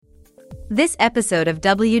This episode of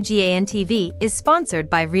WGAN TV is sponsored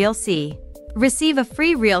by RealC. Receive a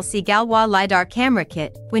free RealC Galois LiDAR camera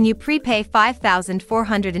kit when you prepay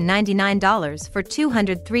 $5,499 for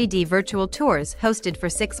 200 3D virtual tours hosted for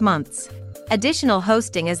 6 months. Additional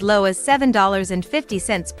hosting as low as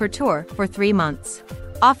 $7.50 per tour for 3 months.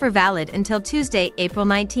 Offer valid until Tuesday, April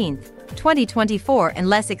 19, 2024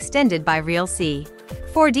 unless extended by RealC.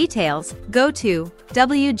 For details, go to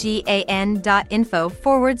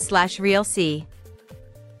wgan.info/RealC.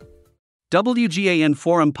 WGAN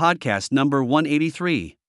Forum Podcast number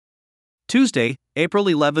 183. Tuesday, April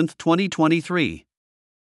 11, 2023.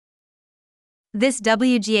 This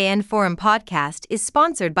WGAN Forum podcast is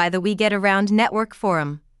sponsored by the We Get Around Network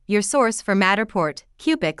Forum, your source for Matterport,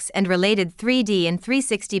 Cupix and related 3D and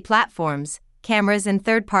 360 platforms, cameras and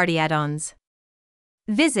third-party add-ons.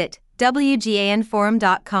 Visit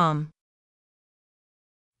WGANforum.com.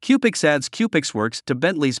 Cupix adds CupixWorks to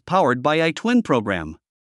Bentley's Powered by iTwin program.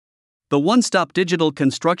 The one-stop digital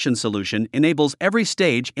construction solution enables every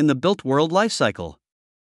stage in the built world lifecycle.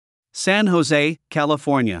 San Jose,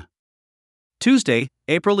 California. Tuesday,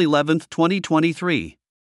 April 11, 2023.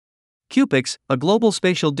 Cupix, a global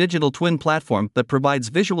spatial digital twin platform that provides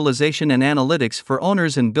visualization and analytics for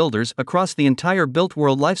owners and builders across the entire built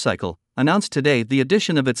world lifecycle, announced today the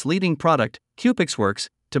addition of its leading product, CupixWorks,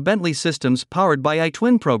 to Bentley Systems' Powered by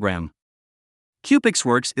iTwin program.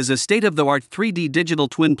 CupixWorks is a state-of-the-art 3D digital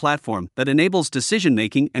twin platform that enables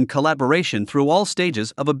decision-making and collaboration through all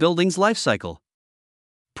stages of a building's lifecycle.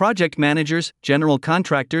 Project managers, general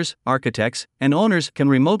contractors, architects, and owners can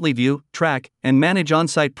remotely view, track, and manage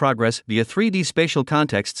on-site progress via 3D spatial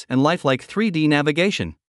contexts and lifelike 3D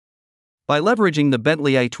navigation. By leveraging the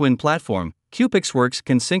Bentley iTwin platform, CupixWorks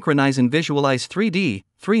can synchronize and visualize 3D,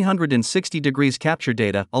 360 degrees capture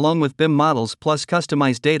data along with BIM models plus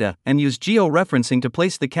customized data and use geo-referencing to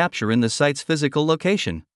place the capture in the site's physical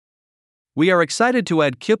location. We are excited to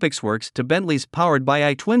add CupixWorks to Bentley's Powered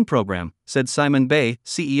by iTwin program, said Simon Bay,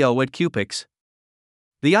 CEO at Cupix.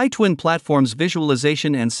 The iTwin platform's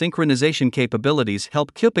visualization and synchronization capabilities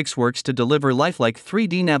help CupixWorks to deliver lifelike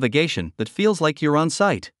 3D navigation that feels like you're on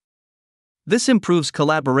site. This improves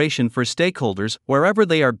collaboration for stakeholders wherever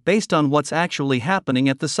they are based on what's actually happening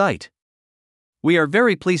at the site. We are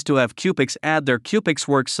very pleased to have Cupix add their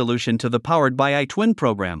CupixWorks solution to the Powered by iTwin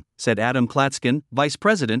program, said Adam Klatskin, Vice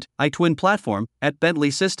President, iTwin Platform, at Bentley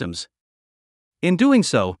Systems. In doing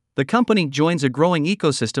so, the company joins a growing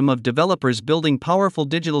ecosystem of developers building powerful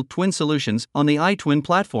digital twin solutions on the iTwin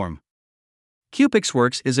platform.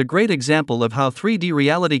 CupixWorks is a great example of how 3D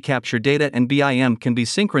reality capture data and BIM can be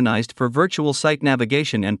synchronized for virtual site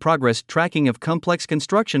navigation and progress tracking of complex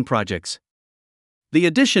construction projects. The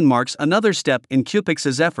addition marks another step in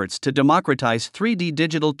Cupix's efforts to democratize 3D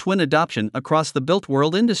digital twin adoption across the built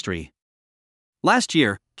world industry. Last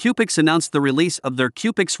year, Cupix announced the release of their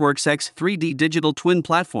CupixWorks X 3D digital twin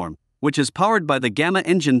platform, which is powered by the Gamma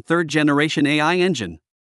Engine 3rd generation AI engine.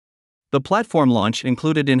 The platform launch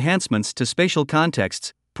included enhancements to spatial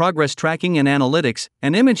contexts, progress tracking and analytics,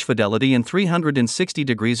 and image fidelity in 360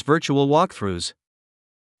 degrees virtual walkthroughs.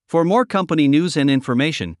 For more company news and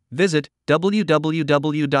information, visit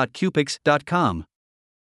www.cupix.com.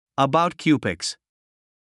 About Cupix.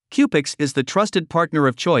 Cupix is the trusted partner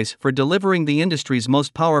of choice for delivering the industry's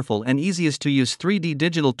most powerful and easiest to use 3D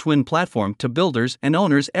digital twin platform to builders and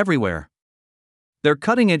owners everywhere. Their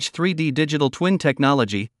cutting-edge 3D digital twin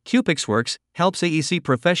technology, CupixWorks, helps AEC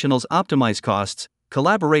professionals optimize costs,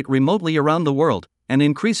 collaborate remotely around the world, and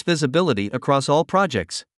increase visibility across all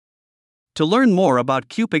projects. To learn more about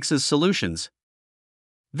Cupix's solutions,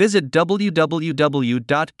 visit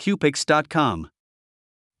www.cupix.com.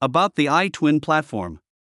 About the iTwin platform.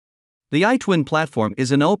 The iTwin platform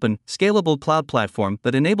is an open, scalable cloud platform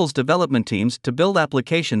that enables development teams to build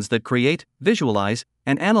applications that create, visualize,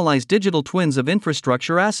 and analyze digital twins of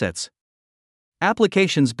infrastructure assets.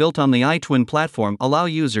 Applications built on the iTwin platform allow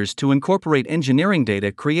users to incorporate engineering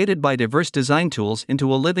data created by diverse design tools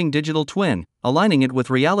into a living digital twin, aligning it with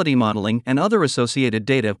reality modeling and other associated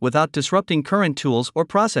data without disrupting current tools or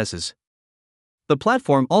processes. The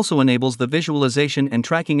platform also enables the visualization and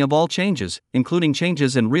tracking of all changes, including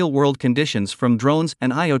changes in real-world conditions from drones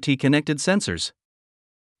and IoT-connected sensors.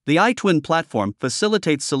 The iTwin platform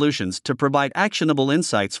facilitates solutions to provide actionable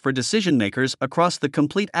insights for decision-makers across the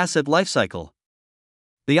complete asset lifecycle.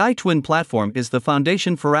 The iTwin platform is the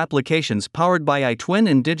foundation for applications powered by iTwin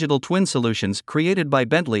and digital twin solutions created by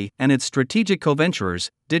Bentley and its strategic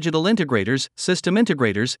co-venturers, digital integrators, system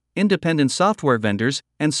integrators, independent software vendors,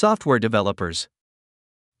 and software developers.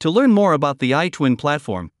 To learn more about the iTwin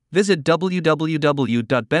platform, Visit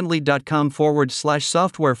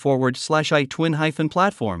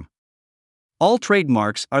www.bentley.com/software/iTwin-platform. All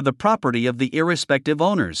trademarks are the property of the irrespective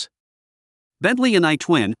owners. Bentley and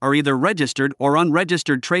iTwin are either registered or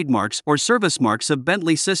unregistered trademarks or service marks of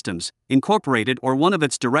Bentley Systems, Incorporated, or one of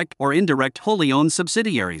its direct or indirect wholly owned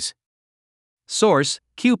subsidiaries. Source: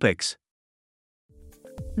 Cupix.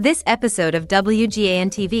 This episode of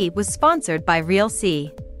WGAN TV was sponsored by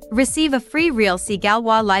RealC. Receive a free RealC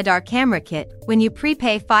Galois LiDAR camera kit when you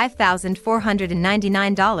prepay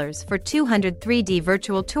 $5,499 for 200 3D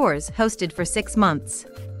virtual tours hosted for 6 months.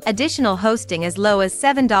 Additional hosting as low as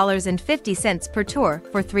 $7.50 per tour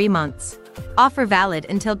for 3 months. Offer valid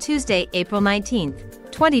until Tuesday, April 19,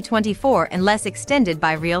 2024 unless extended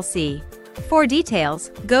by RealC. For details,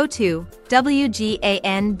 go to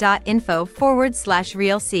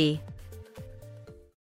wgan.info/RealC.